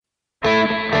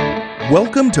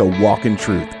Welcome to Walk in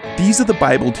Truth. These are the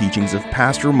Bible teachings of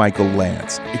Pastor Michael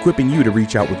Lance, equipping you to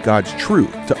reach out with God's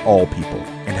truth to all people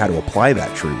and how to apply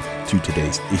that truth to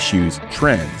today's issues,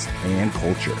 trends, and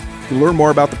culture. You can learn more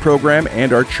about the program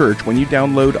and our church when you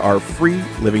download our free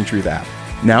Living Truth app.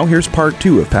 Now here's part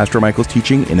 2 of Pastor Michael's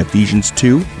teaching in Ephesians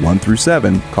 2,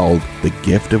 1-7, called The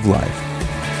Gift of Life.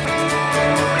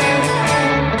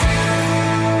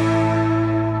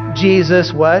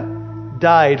 Jesus, what?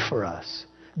 Died for us.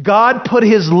 God put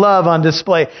his love on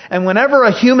display. And whenever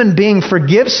a human being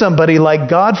forgives somebody like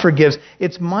God forgives,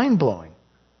 it's mind-blowing.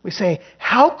 We say,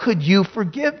 how could you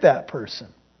forgive that person?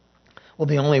 Well,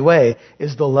 the only way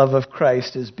is the love of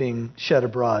Christ is being shed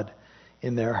abroad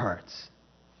in their hearts.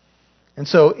 And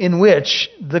so in which,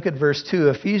 look at verse 2,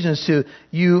 Ephesians 2,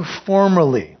 you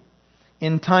formerly,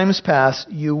 in times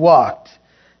past, you walked.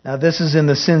 Now this is in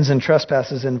the sins and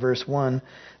trespasses in verse 1.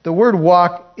 The word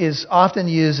walk is often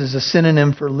used as a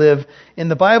synonym for live. In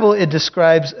the Bible, it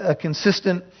describes a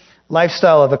consistent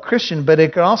lifestyle of a Christian, but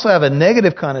it can also have a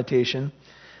negative connotation.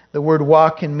 The word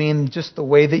walk can mean just the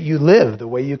way that you live, the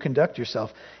way you conduct yourself.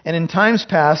 And in times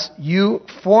past, you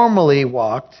formerly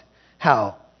walked,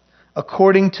 how?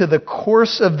 According to the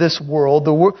course of this world.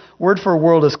 The word for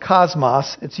world is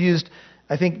cosmos. It's used,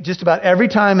 I think, just about every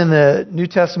time in the New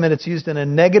Testament, it's used in a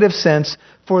negative sense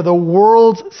for the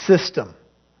world system.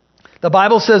 The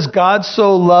Bible says God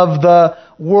so loved the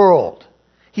world.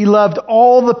 He loved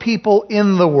all the people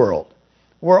in the world.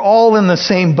 We're all in the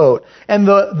same boat. And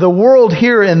the world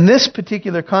here in this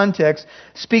particular context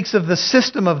speaks of the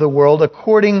system of the world.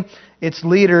 According, its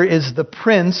leader is the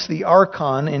prince, the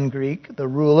archon in Greek, the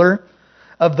ruler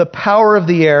of the power of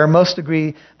the air. Most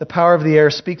agree the power of the air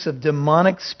speaks of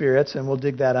demonic spirits, and we'll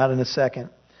dig that out in a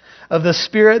second. Of the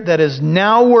spirit that is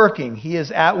now working. He is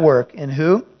at work. In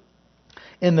who?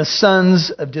 In the sons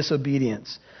of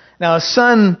disobedience. Now, a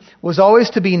son was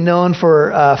always to be known for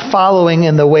following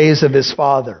in the ways of his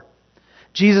father.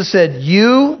 Jesus said,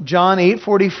 you, John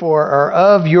 8:44, are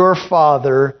of your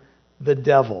father, the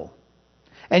devil.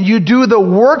 And you do the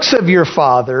works of your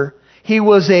father. He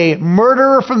was a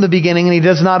murderer from the beginning, and he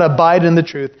does not abide in the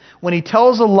truth. When he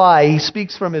tells a lie, he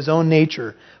speaks from his own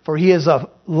nature, for he is a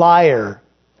liar,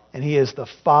 and he is the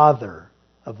father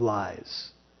of lies.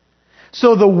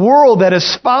 So the world that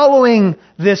is following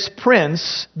this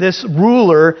prince, this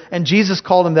ruler, and Jesus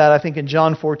called him that, I think in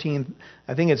John 14,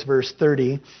 I think it's verse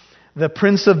 30, the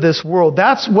prince of this world.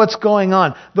 That's what's going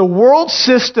on. The world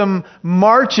system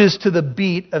marches to the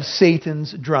beat of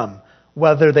Satan's drum.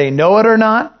 Whether they know it or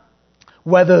not,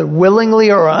 whether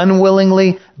willingly or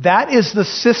unwillingly, that is the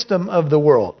system of the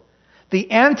world.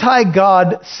 The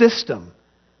anti-God system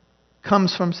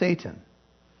comes from Satan.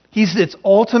 He's its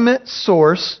ultimate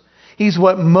source. He's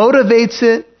what motivates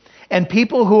it, and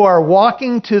people who are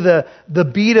walking to the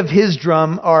beat of his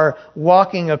drum are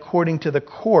walking according to the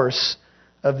course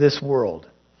of this world,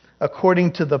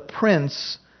 according to the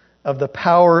prince of the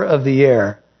power of the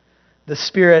air. The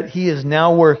Spirit, he is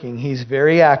now working. He's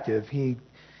very active.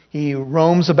 He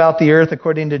roams about the earth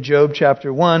according to Job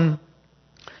chapter 1,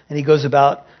 and he goes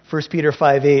about 1 Peter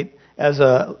 5:8 as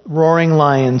a roaring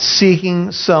lion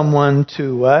seeking someone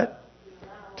to what?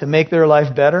 To make their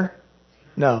life better?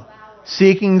 No.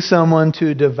 Seeking someone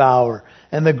to devour.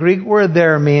 And the Greek word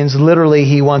there means literally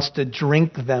he wants to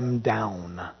drink them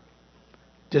down.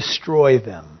 Destroy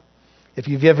them. If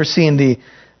you've ever seen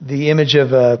the image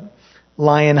of a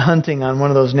lion hunting on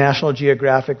one of those National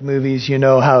Geographic movies, you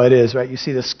know how it is, right? You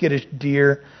see the skittish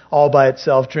deer all by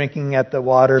itself drinking at the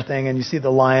water thing, and you see the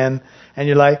lion, and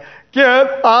you're like, get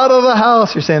out of the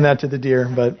house. You're saying that to the deer,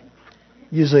 but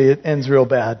usually it ends real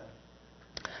bad.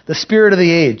 The spirit of the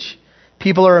age.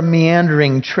 People are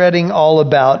meandering, treading all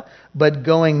about, but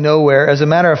going nowhere. As a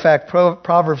matter of fact,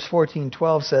 Proverbs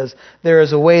 14:12 says, there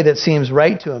is a way that seems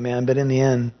right to a man, but in the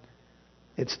end,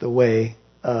 it's the way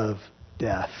of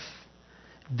death.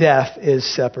 Death is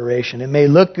separation. It may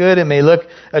look good, it may look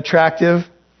attractive.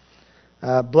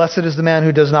 Blessed is the man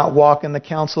who does not walk in the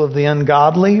counsel of the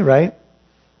ungodly, right?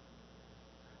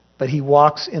 But he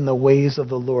walks in the ways of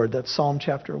the Lord. That's Psalm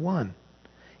chapter 1.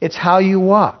 It's how you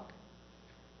walk.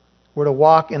 We're to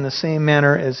walk in the same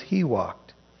manner as he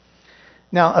walked.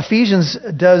 Now, Ephesians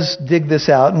does dig this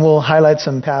out, and we'll highlight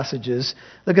some passages.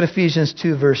 Look at Ephesians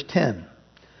 2, verse 10.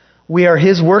 We are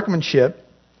his workmanship,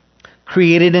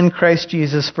 created in Christ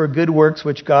Jesus for good works,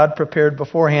 which God prepared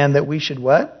beforehand that we should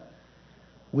what?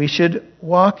 We should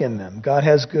walk in them. God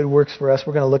has good works for us.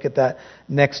 We're going to look at that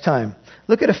next time.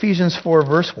 Look at Ephesians 4,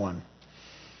 verse 1.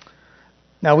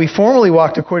 Now we formerly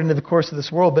walked according to the course of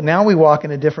this world, but now we walk in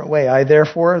a different way. I,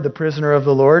 therefore, the prisoner of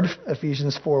the Lord,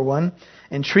 Ephesians 4:1,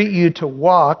 entreat you to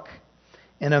walk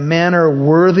in a manner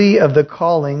worthy of the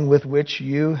calling with which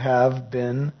you have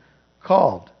been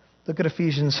called. Look at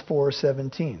Ephesians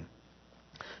 4:17.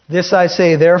 This I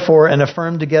say, therefore, and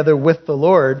affirm together with the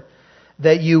Lord,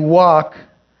 that you walk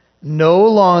no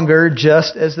longer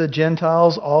just as the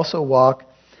Gentiles also walk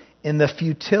in the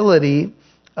futility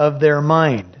of their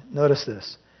mind. Notice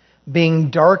this. Being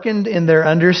darkened in their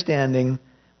understanding,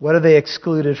 what are they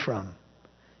excluded from?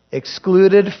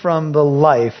 Excluded from the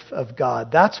life of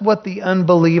God. That's what the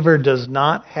unbeliever does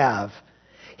not have.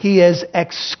 He is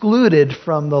excluded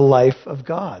from the life of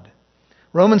God.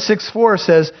 Romans 6:4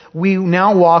 says, we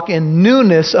now walk in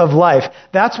newness of life.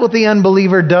 That's what the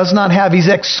unbeliever does not have. He's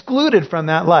excluded from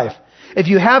that life. If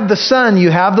you have the Son, you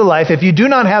have the life. If you do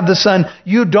not have the Son,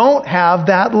 you don't have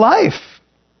that life.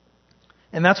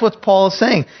 And that's what Paul is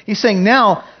saying. He's saying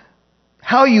now,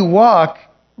 how you walk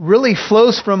really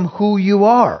flows from who you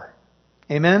are.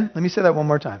 Amen? Let me say that one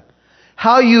more time.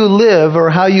 How you live or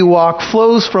how you walk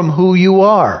flows from who you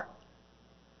are.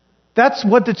 That's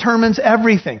what determines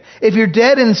everything. If you're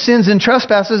dead in sins and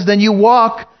trespasses, then you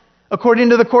walk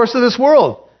according to the course of this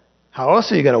world. How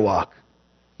else are you going to walk?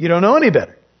 You don't know any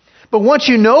better. But once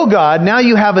you know God, now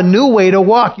you have a new way to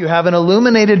walk. You have an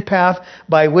illuminated path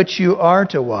by which you are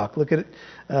to walk. Look at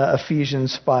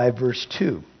Ephesians 5, verse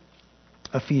 2.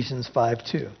 Ephesians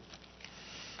 5:2.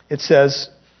 It says,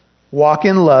 walk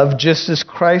in love, just as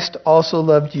Christ also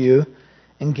loved you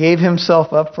and gave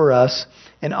himself up for us,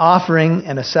 an offering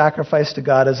and a sacrifice to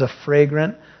God as a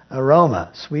fragrant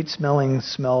aroma, sweet-smelling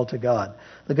smell to God.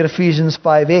 Look at Ephesians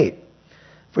 5:8.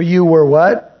 For you were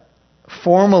what?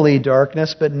 Formerly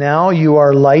darkness, but now you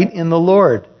are light in the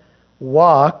Lord.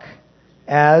 Walk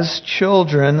as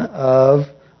children of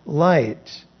light.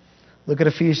 Look at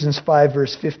Ephesians 5,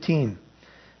 verse 15.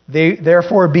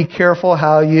 Therefore be careful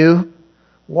how you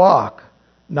walk,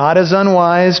 not as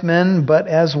unwise men, but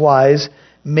as wise,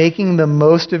 making the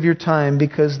most of your time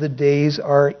because the days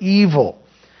are evil.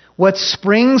 What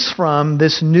springs from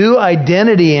this new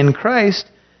identity in Christ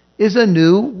is a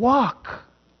new walk.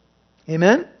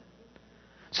 Amen?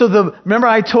 So remember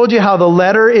I told you how the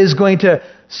letter is going to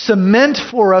cement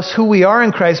for us who we are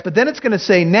in Christ, but then it's going to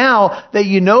say, now that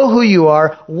you know who you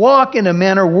are, walk in a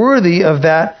manner worthy of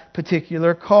that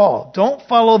particular call. Don't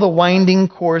follow the winding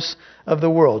course of the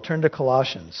world. Turn to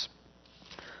Colossians.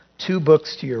 2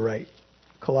 books to your right.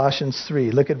 Colossians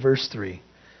 3. Look at verse 3.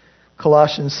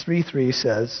 Colossians 3:3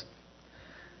 says,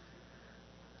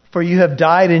 for you have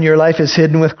died and your life is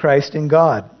hidden with Christ in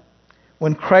God.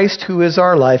 When Christ, who is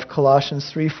our life,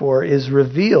 Colossians 3:4, is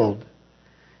revealed,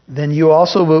 then you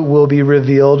also will be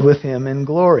revealed with him in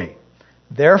glory.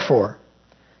 Therefore,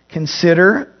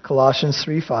 consider, Colossians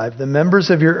 3:5, the members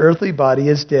of your earthly body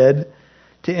as dead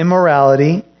to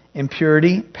immorality,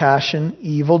 impurity, passion,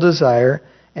 evil desire,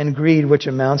 and greed, which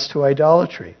amounts to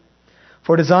idolatry.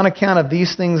 For it is on account of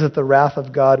these things that the wrath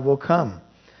of God will come.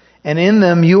 And in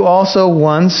them you also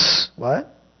once,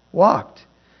 what? Walked,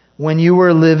 when you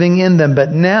were living in them.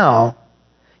 But now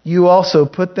you also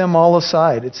put them all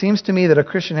aside. It seems to me that a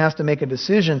Christian has to make a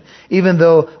decision. Even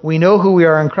though we know who we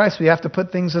are in Christ, we have to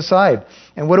put things aside.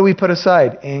 And what do we put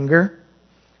aside? Anger,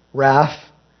 wrath,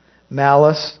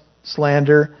 malice,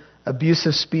 slander,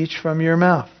 abusive speech from your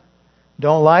mouth.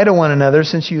 Don't lie to one another,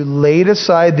 since you laid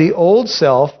aside the old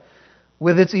self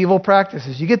with its evil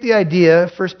practices. You get the idea,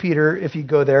 1 Peter, if you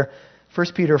go there, 1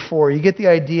 Peter 4, you get the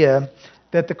idea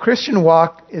that the Christian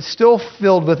walk is still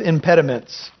filled with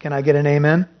impediments. Can I get an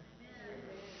amen?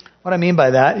 What I mean by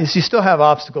that is you still have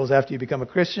obstacles after you become a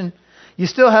Christian. You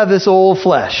still have this old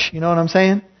flesh. You know what I'm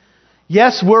saying?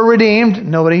 Yes, we're redeemed.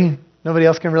 Nobody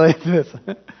else can relate to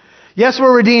this. Yes,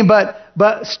 we're redeemed,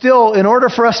 but still, in order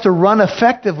for us to run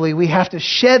effectively, we have to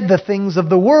shed the things of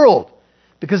the world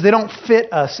because they don't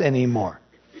fit us anymore.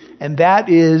 And that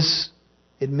is,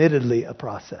 admittedly, a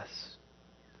process.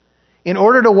 In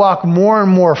order to walk more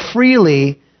and more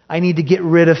freely, I need to get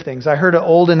rid of things. I heard an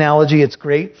old analogy, it's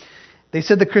great. They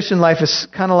said the Christian life is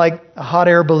kind of like a hot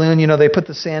air balloon. You know, they put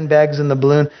the sandbags in the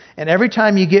balloon, and every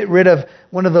time you get rid of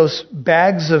one of those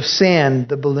bags of sand,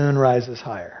 the balloon rises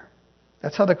higher.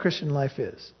 That's how the Christian life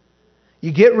is.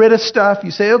 You get rid of stuff,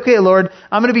 you say, okay, Lord,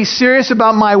 I'm going to be serious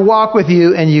about my walk with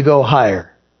you, and you go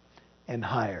higher and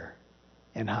higher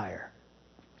and higher.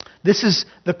 This is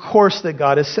the course that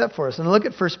God has set for us. And look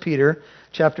at 1 Peter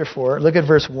chapter 4. Look at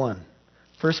verse 1.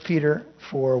 1 Peter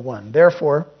 4:1.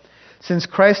 Therefore, since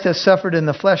Christ has suffered in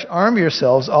the flesh, arm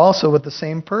yourselves also with the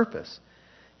same purpose,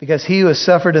 because he who has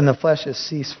suffered in the flesh has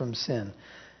ceased from sin.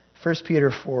 1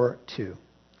 Peter 4:2.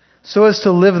 So as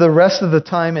to live the rest of the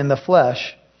time in the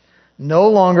flesh, no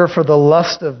longer for the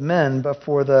lust of men, but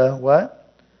for the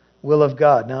what? Will of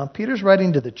God. Now, Peter's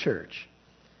writing to the church.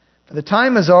 For the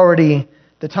time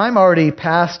already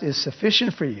past is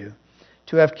sufficient for you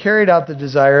to have carried out the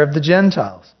desire of the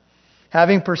Gentiles,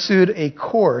 having pursued a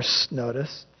course,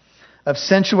 notice, of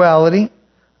sensuality,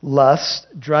 lust,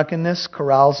 drunkenness,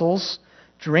 carousals,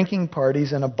 drinking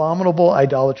parties, and abominable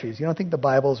idolatries. You don't think the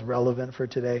Bible is relevant for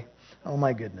today? Oh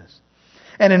my goodness.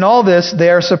 And in all this, they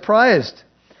are surprised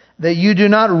that you do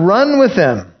not run with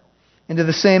them into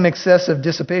the same excessive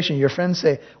dissipation. Your friends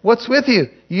say, "What's with you?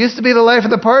 You used to be the life of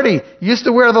the party. You used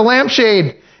to wear the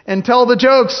lampshade and tell the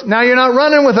jokes. Now you're not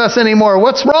running with us anymore.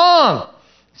 What's wrong?"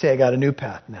 You say, "I got a new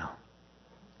path now."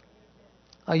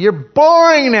 "Oh, you're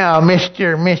boring now,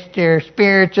 Mr.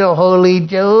 Spiritual Holy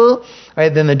Joe." All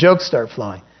right, then the jokes start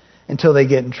flowing until they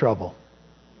get in trouble.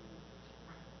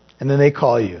 And then they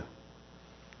call you.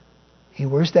 "Hey,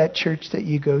 where's that church that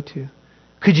you go to?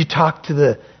 Could you talk to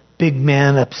the big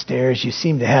man upstairs? You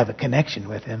seem to have a connection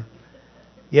with him."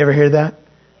 You ever hear that?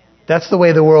 That's the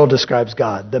way the world describes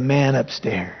God, the man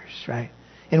upstairs, right?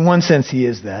 In one sense, he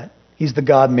is that. He's the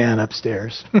God man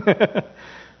upstairs.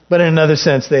 But in another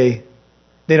sense, they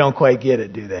don't quite get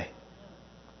it, do they?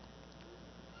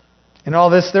 And all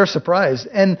this, they're surprised.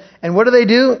 And what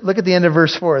do? Look at the end of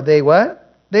verse 4. They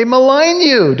what? They malign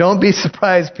you. Don't be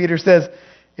surprised, Peter says,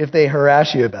 if they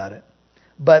harass you about it.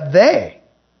 But they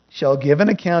shall give an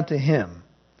account to him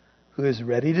who is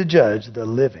ready to judge the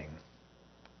living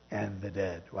and the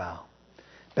dead. Wow.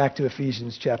 Back to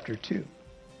Ephesians chapter 2.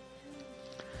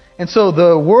 And so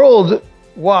the world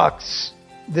walks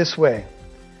this way.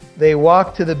 They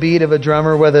walk to the beat of a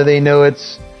drummer, whether they know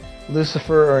it's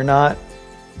Lucifer or not.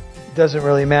 Doesn't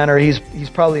really matter. He's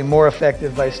probably more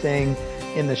effective by staying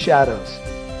in the shadows.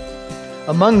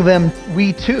 Among them,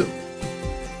 we too.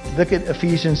 Look at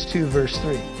Ephesians 2, verse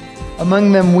 3.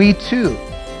 Among them, we too,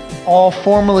 all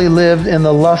formerly lived in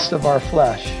the lust of our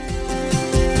flesh.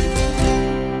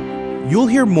 You'll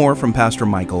hear more from Pastor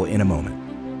Michael in a moment.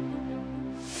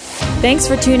 Thanks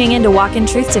for tuning in to Walk in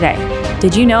Truth today.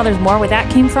 Did you know there's more where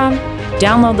that came from?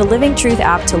 Download the Living Truth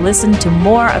app to listen to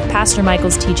more of Pastor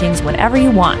Michael's teachings whenever you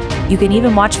want. You can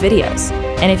even watch videos.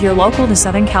 And if you're local to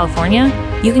Southern California,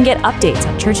 you can get updates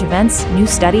on church events, new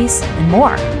studies, and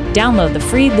more. Download the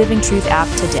free Living Truth app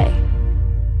today.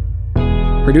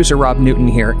 Producer Rob Newton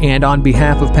here, and on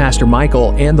behalf of Pastor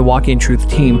Michael and the Walk in Truth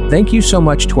team, thank you so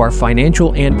much to our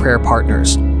financial and prayer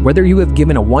partners. Whether you have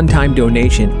given a one-time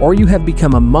donation or you have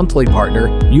become a monthly partner,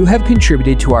 you have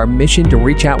contributed to our mission to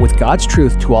reach out with God's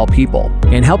truth to all people,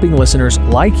 and helping listeners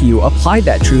like you apply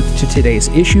that truth to today's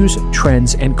issues,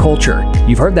 trends, and culture.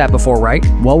 You've heard that before, right?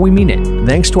 Well, we mean it.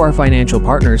 Thanks to our financial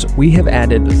partners, we have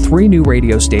added 3 new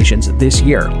radio stations this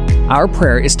year. Our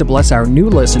prayer is to bless our new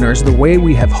listeners the way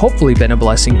we have hopefully been a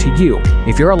blessing to you.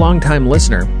 If you're a longtime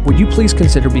listener, would you please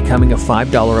consider becoming a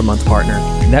 $5 a month partner?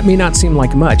 That may not seem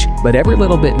like much, but every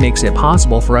little bit makes it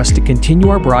possible for us to continue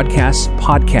our broadcasts,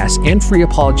 podcasts, and free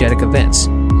apologetic events.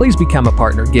 Please become a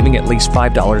partner, giving at least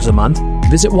 $5 a month.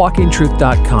 Visit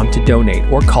walkintruth.com to donate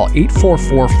or call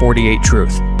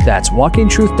 844-48-TRUTH. That's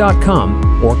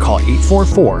walkintruth.com or call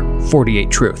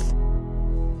 844-48-TRUTH.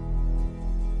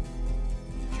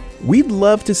 We'd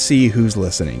love to see who's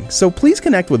listening, so please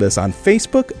connect with us on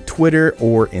Facebook, Twitter,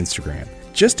 or Instagram.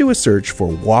 Just do a search for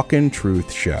Walk in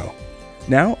Truth Show.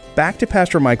 Now, back to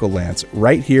Pastor Michael Lance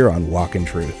right here on Walk in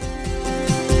Truth.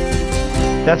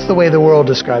 That's the way the world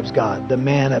describes God, the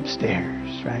man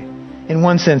upstairs, right? In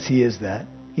one sense, he is that.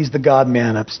 He's the God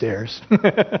man upstairs.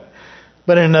 But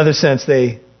in another sense,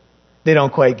 they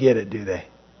don't quite get it, do they?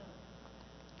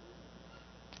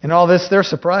 And all this, they're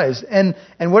surprised. And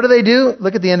what do?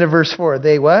 Look at the end of verse 4.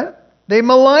 They what? They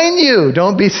malign you.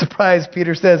 Don't be surprised,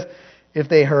 Peter says, if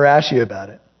they harass you about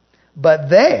it. But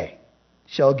they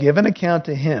shall give an account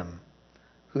to him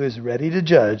who is ready to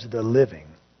judge the living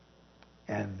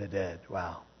and the dead.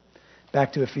 Wow.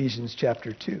 Back to Ephesians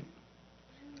chapter 2.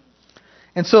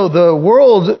 And so the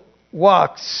world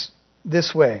walks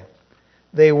this way.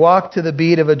 They walk to the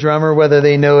beat of a drummer, whether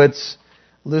they know it's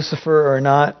Lucifer or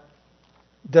not.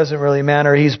 Doesn't really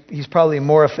matter. He's probably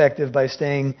more effective by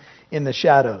staying in the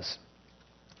shadows.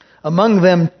 Among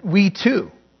them, we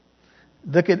too.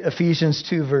 Look at Ephesians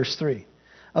 2, verse 3.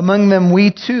 Among them,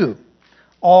 we too,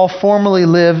 all formerly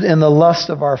lived in the lust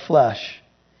of our flesh,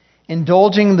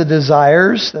 indulging the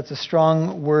desires, that's a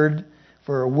strong word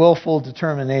for a willful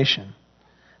determination,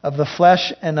 of the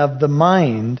flesh and of the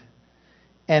mind,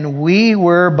 and we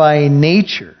were by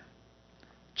nature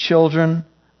children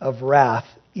of wrath,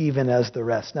 even as the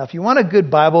rest. Now, if you want a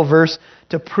good Bible verse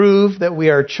to prove that we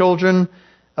are children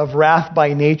of wrath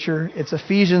by nature, it's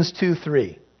Ephesians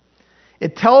 2:3.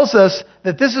 It tells us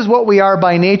that this is what we are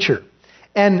by nature.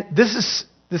 And this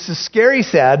is scary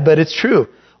sad, but it's true.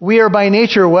 We are by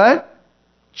nature what?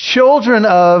 Children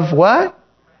of what?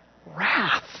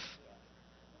 Wrath.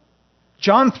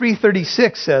 John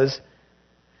 3:36 says,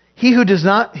 He who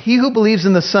believes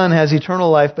in the Son has eternal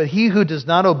life, but he who does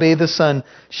not obey the Son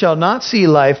shall not see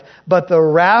life, but the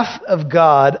wrath of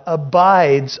God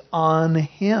abides on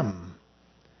him.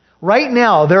 Right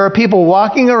now, there are people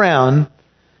walking around,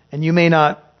 and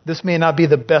this may not be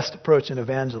the best approach in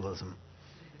evangelism.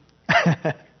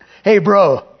 Hey,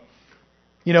 bro,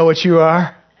 you know what you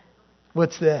are?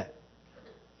 What's that?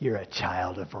 You're a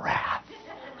child of wrath.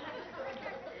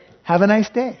 Have a nice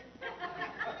day.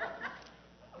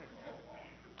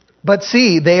 But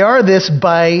see, they are this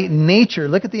by nature.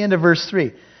 Look at the end of verse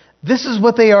 3. This is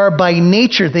what they are by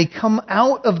nature. They come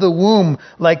out of the womb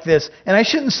like this. And I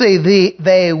shouldn't say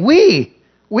we.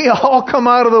 We all come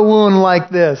out of the womb like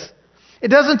this. It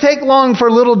doesn't take long for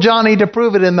little Johnny to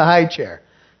prove it in the high chair.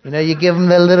 You give him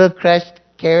the little crushed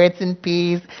carrots and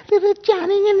peas. Little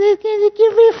Johnny, and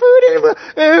give me food.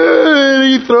 And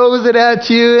he throws it at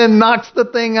you and knocks the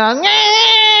thing on.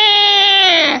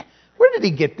 Where did he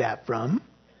get that from?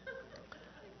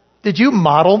 Did you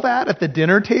model that at the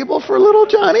dinner table for little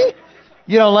Johnny?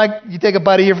 You take a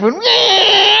bite of your food.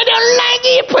 I don't like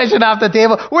it. You push it off the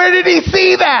table. Where did he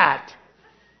see that?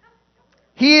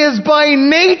 He is by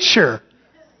nature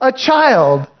a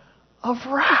child of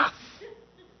wrath.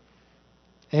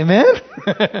 Amen?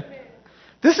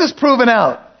 This is proven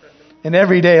out in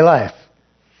everyday life.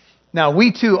 Now,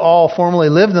 we too all formerly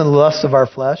lived in the lusts of our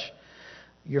flesh.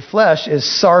 Your flesh is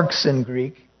sarx in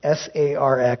Greek,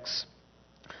 S-A-R-X.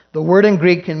 The word in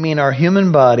Greek can mean our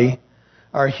human body,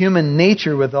 our human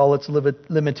nature with all its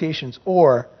limitations,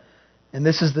 or, and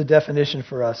this is the definition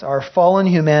for us, our fallen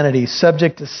humanity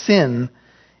subject to sin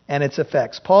and its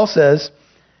effects. Paul says,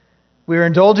 we are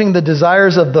indulging the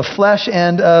desires of the flesh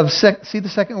and of, see the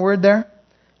second word there?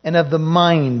 And of the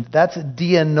mind. That's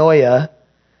dianoia.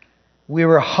 We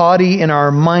were haughty in our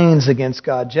minds against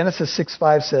God. Genesis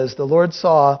 6:5 says, the Lord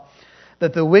saw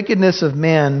that the wickedness of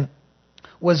man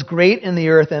was great in the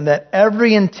earth, and that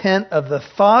every intent of the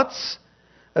thoughts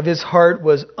of his heart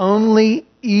was only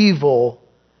evil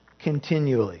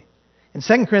continually. In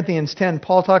 2 Corinthians 10,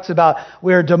 Paul talks about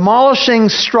we are demolishing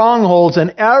strongholds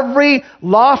and every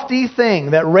lofty thing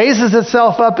that raises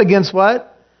itself up against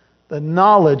what? The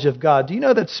knowledge of God. Do you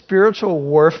know that spiritual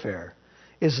warfare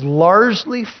is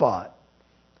largely fought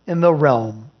in the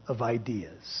realm of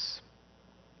ideas?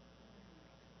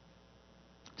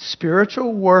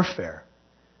 Spiritual warfare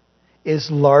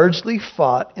is largely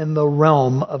fought in the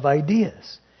realm of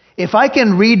ideas. If I can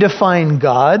redefine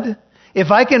God,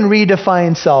 if I can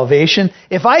redefine salvation,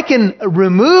 if I can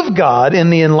remove God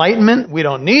in the Enlightenment, we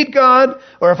don't need God,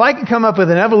 or if I can come up with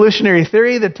an evolutionary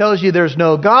theory that tells you there's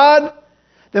no God,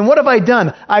 then what have I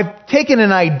done? I've taken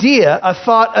an idea, a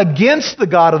thought against the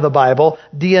God of the Bible,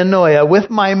 dianoia,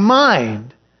 with my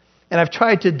mind, and I've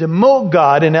tried to demote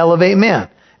God and elevate man.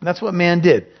 And that's what man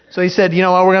did. So he said, you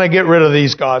know what, we're going to get rid of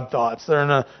these God thoughts. They're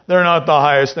not the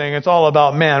highest thing. It's all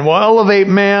about man. We'll elevate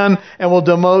man and we'll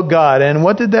demote God. And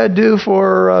what did that do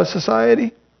for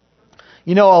society?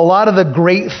 A lot of the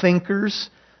great thinkers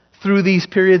through these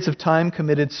periods of time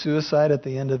committed suicide at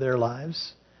the end of their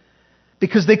lives.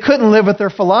 Because they couldn't live with their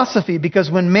philosophy.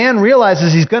 Because when man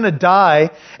realizes he's going to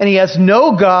die and he has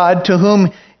no God to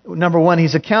whom, number one,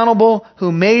 he's accountable,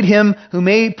 who made him, who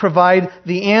may provide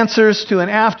the answers to an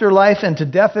afterlife and to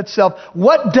death itself,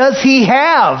 what does he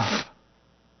have?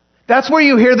 That's where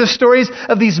you hear the stories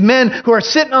of these men who are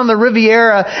sitting on the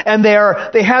Riviera and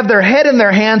they have their head in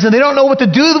their hands and they don't know what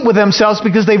to do with themselves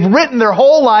because they've written their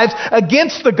whole lives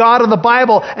against the God of the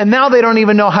Bible, and now they don't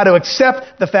even know how to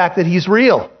accept the fact that he's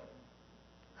real.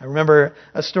 I remember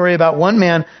a story about one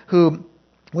man who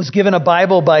was given a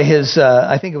Bible by his,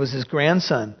 I think it was his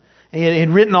grandson. And he had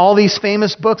written all these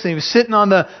famous books, and he was sitting on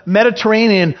the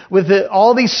Mediterranean with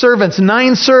all these servants,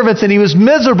 9 servants, and he was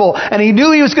miserable, and he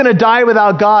knew he was going to die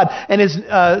without God. And his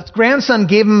grandson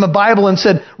gave him a Bible and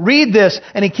said, read this.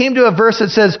 And he came to a verse that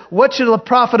says, what should it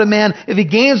profit a man if he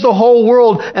gains the whole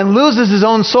world and loses his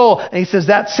own soul? And he says,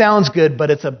 that sounds good, but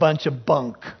it's a bunch of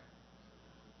bunk.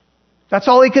 That's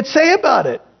all he could say about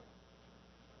it.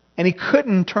 And he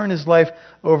couldn't turn his life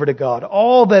over to God.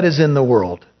 All that is in the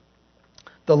world,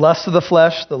 the lust of the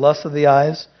flesh, the lust of the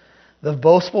eyes, the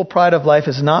boastful pride of life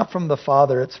is not from the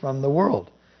Father, it's from the world.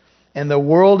 And the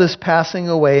world is passing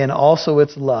away and also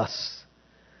its lusts.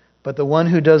 But the one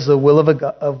who does the will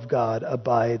of God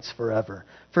abides forever.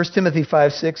 1 Timothy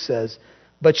 5:6 says,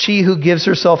 but she who gives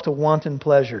herself to wanton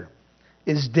pleasure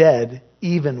is dead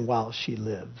even while she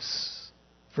lives.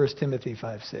 1 Timothy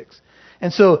 5:6.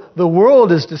 And so the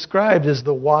world is described as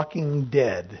the walking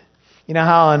dead. You know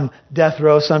how on death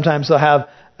row sometimes they'll have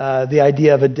the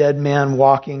idea of a dead man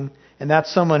walking, and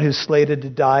that's someone who's slated to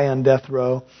die on death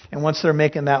row. And once they're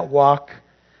making that walk,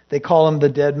 they call them the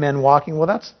dead men walking.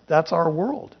 Well, that's our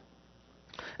world.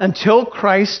 Until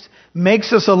Christ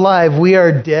makes us alive, we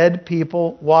are dead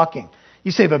people walking.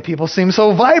 You say, but people seem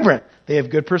so vibrant. They have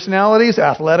good personalities,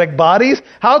 athletic bodies.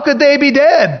 How could they be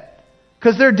dead?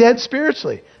 Because they're dead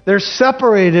spiritually. They're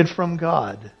separated from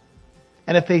God.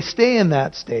 And if they stay in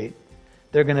that state,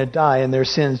 they're going to die in their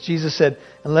sins. Jesus said,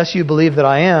 unless you believe that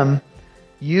I am,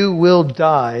 you will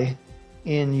die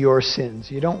in your sins.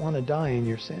 You don't want to die in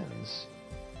your sins.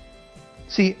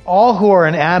 See, all who are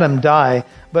in Adam die,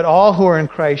 but all who are in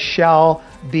Christ shall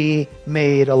be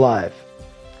made alive.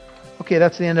 Okay,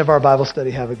 that's the end of our Bible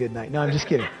study. Have a good night. No, I'm just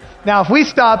kidding. Now, if we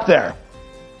stopped there,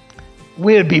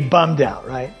 we'd be bummed out,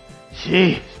 right?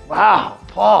 Jeez, wow,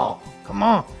 Paul, come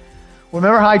on.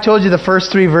 Remember how I told you the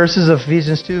first 3 verses of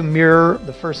Ephesians 2 mirror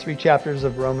the first 3 chapters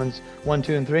of Romans 1,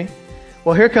 2, and 3?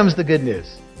 Well, here comes the good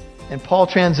news. And Paul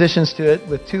transitions to it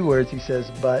with 2 words. He says,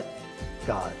 but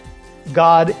God.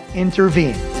 God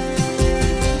intervened.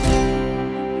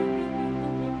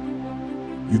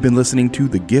 You've been listening to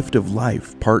The Gift of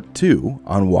Life, Part 2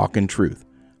 on Walk in Truth.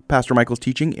 Pastor Michael's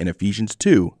teaching in Ephesians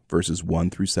 2, verses 1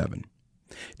 through 7.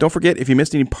 Don't forget, if you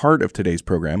missed any part of today's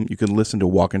program, you can listen to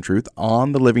Walk in Truth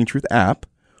on the Living Truth app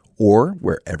or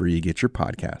wherever you get your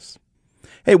podcasts.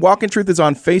 Hey, Walk in Truth is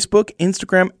on Facebook,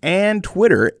 Instagram, and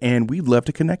Twitter, and we'd love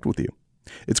to connect with you.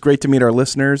 It's great to meet our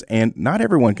listeners, and not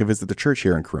everyone can visit the church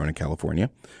here in Corona, California,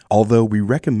 although we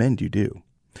recommend you do.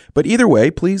 But either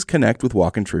way, please connect with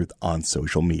Walk in Truth on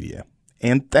social media.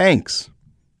 And thanks.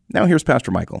 Now here's Pastor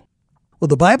Michael. Well,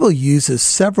 the Bible uses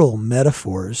several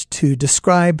metaphors to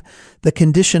describe the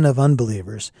condition of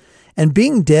unbelievers, and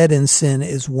being dead in sin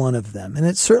is one of them. And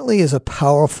it certainly is a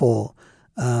powerful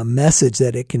message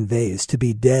that it conveys, to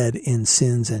be dead in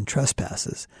sins and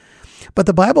trespasses. But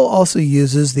the Bible also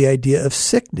uses the idea of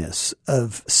sickness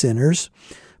of sinners.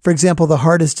 For example, the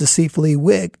heart is deceitfully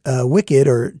wicked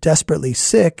or desperately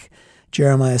sick,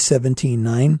 Jeremiah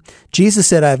 17:9. Jesus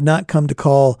said, I have not come to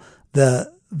call the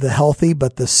healthy,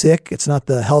 but the sick. It's not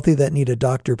the healthy that need a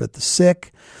doctor, but the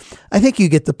sick. I think you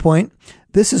get the point.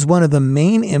 This is one of the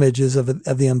main images of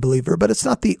the unbeliever, but it's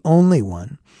not the only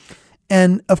one.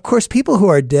 And of course, people who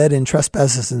are dead in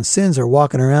trespasses and sins are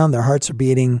walking around, their hearts are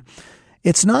beating.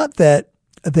 It's not that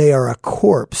they are a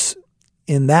corpse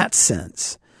in that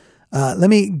sense. Let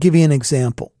me give you an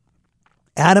example.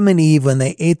 Adam and Eve, when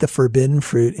they ate the forbidden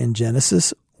fruit in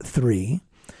Genesis 3,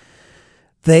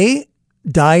 they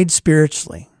died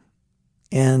spiritually,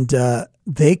 and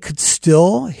they could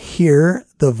still hear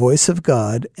the voice of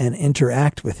God and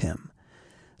interact with him.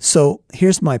 So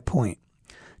here's my point.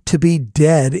 To be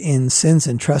dead in sins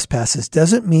and trespasses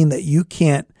doesn't mean that you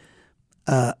can't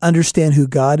understand who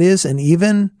God is and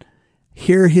even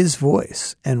hear his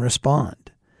voice and respond.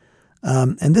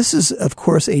 And this is, of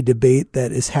course, a debate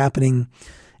that is happening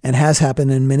and has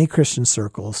happened in many Christian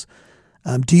circles.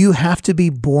 Do you have to be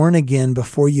born again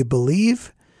before you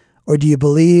believe, or do you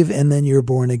believe and then you're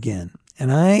born again?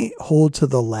 And I hold to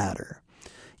the latter.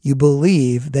 You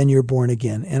believe, then you're born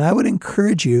again. And I would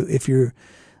encourage you, if you're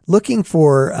looking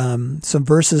for some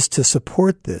verses to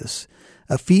support this,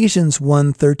 Ephesians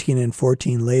 1:13 and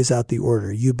 14 lays out the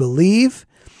order. You believe,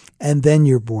 and then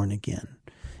you're born again.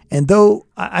 And though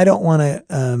I don't want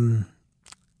to,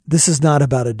 this is not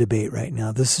about a debate right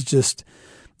now. This is just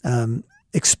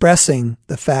expressing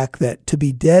the fact that to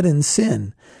be dead in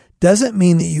sin doesn't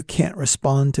mean that you can't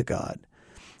respond to God.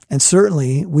 And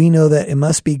certainly we know that it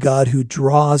must be God who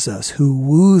draws us, who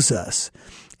woos us.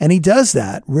 And he does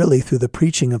that really through the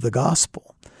preaching of the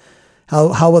gospel.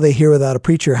 How will they hear without a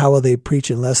preacher? How will they preach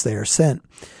unless they are sent?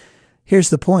 Here's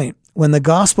the point. When the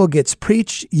gospel gets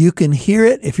preached, you can hear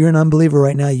it. If you're an unbeliever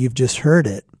right now, you've just heard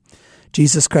it.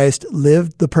 Jesus Christ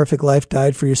lived the perfect life,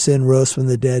 died for your sin, rose from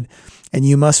the dead, and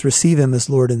you must receive him as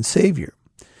Lord and Savior.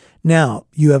 Now,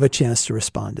 you have a chance to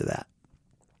respond to that.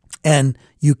 And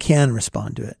you can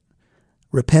respond to it.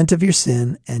 Repent of your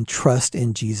sin and trust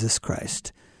in Jesus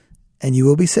Christ, and you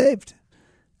will be saved.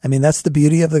 I mean, that's the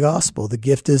beauty of the gospel. The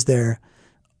gift is there,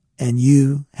 and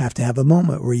you have to have a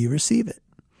moment where you receive it.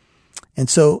 And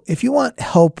so if you want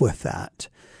help with that,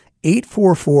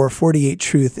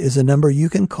 844-48-TRUTH is a number you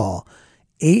can call,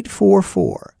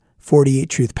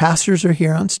 844-48-TRUTH. Pastors are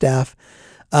here on staff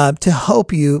to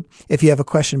help you if you have a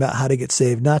question about how to get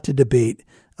saved, not to debate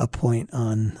a point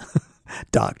on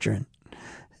doctrine.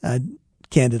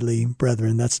 Candidly,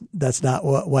 brethren, that's not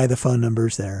why the phone number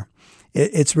is there.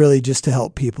 It's really just to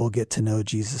help people get to know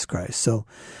Jesus Christ. So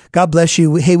God bless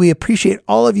you. Hey, we appreciate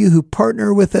all of you who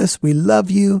partner with us. We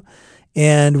love you.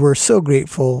 And we're so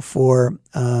grateful for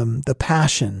the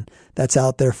passion that's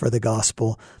out there for the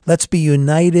gospel. Let's be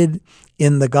united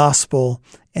in the gospel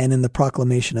and in the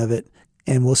proclamation of it.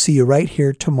 And we'll see you right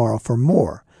here tomorrow for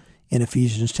more in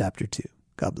Ephesians chapter 2.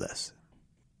 God bless.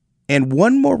 And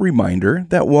one more reminder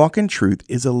that Walk in Truth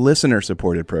is a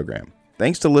listener-supported program.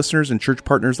 Thanks to listeners and church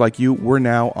partners like you, we're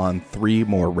now on 3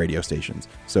 more radio stations.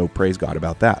 So praise God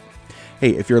about that.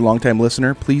 Hey, if you're a longtime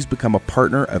listener, please become a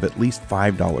partner of at least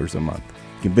 $5 a month.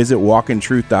 You can visit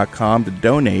walkintruth.com to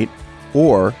donate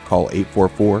or call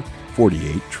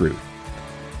 844-48-TRUTH.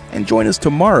 And join us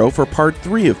tomorrow for part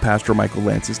 3 of Pastor Michael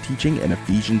Lance's teaching in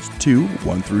Ephesians 2,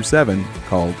 1-7,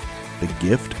 called The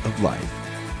Gift of Life.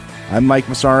 I'm Mike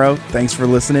Massaro. Thanks for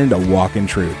listening to Walk in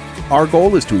Truth. Our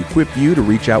goal is to equip you to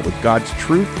reach out with God's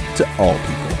truth to all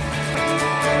people.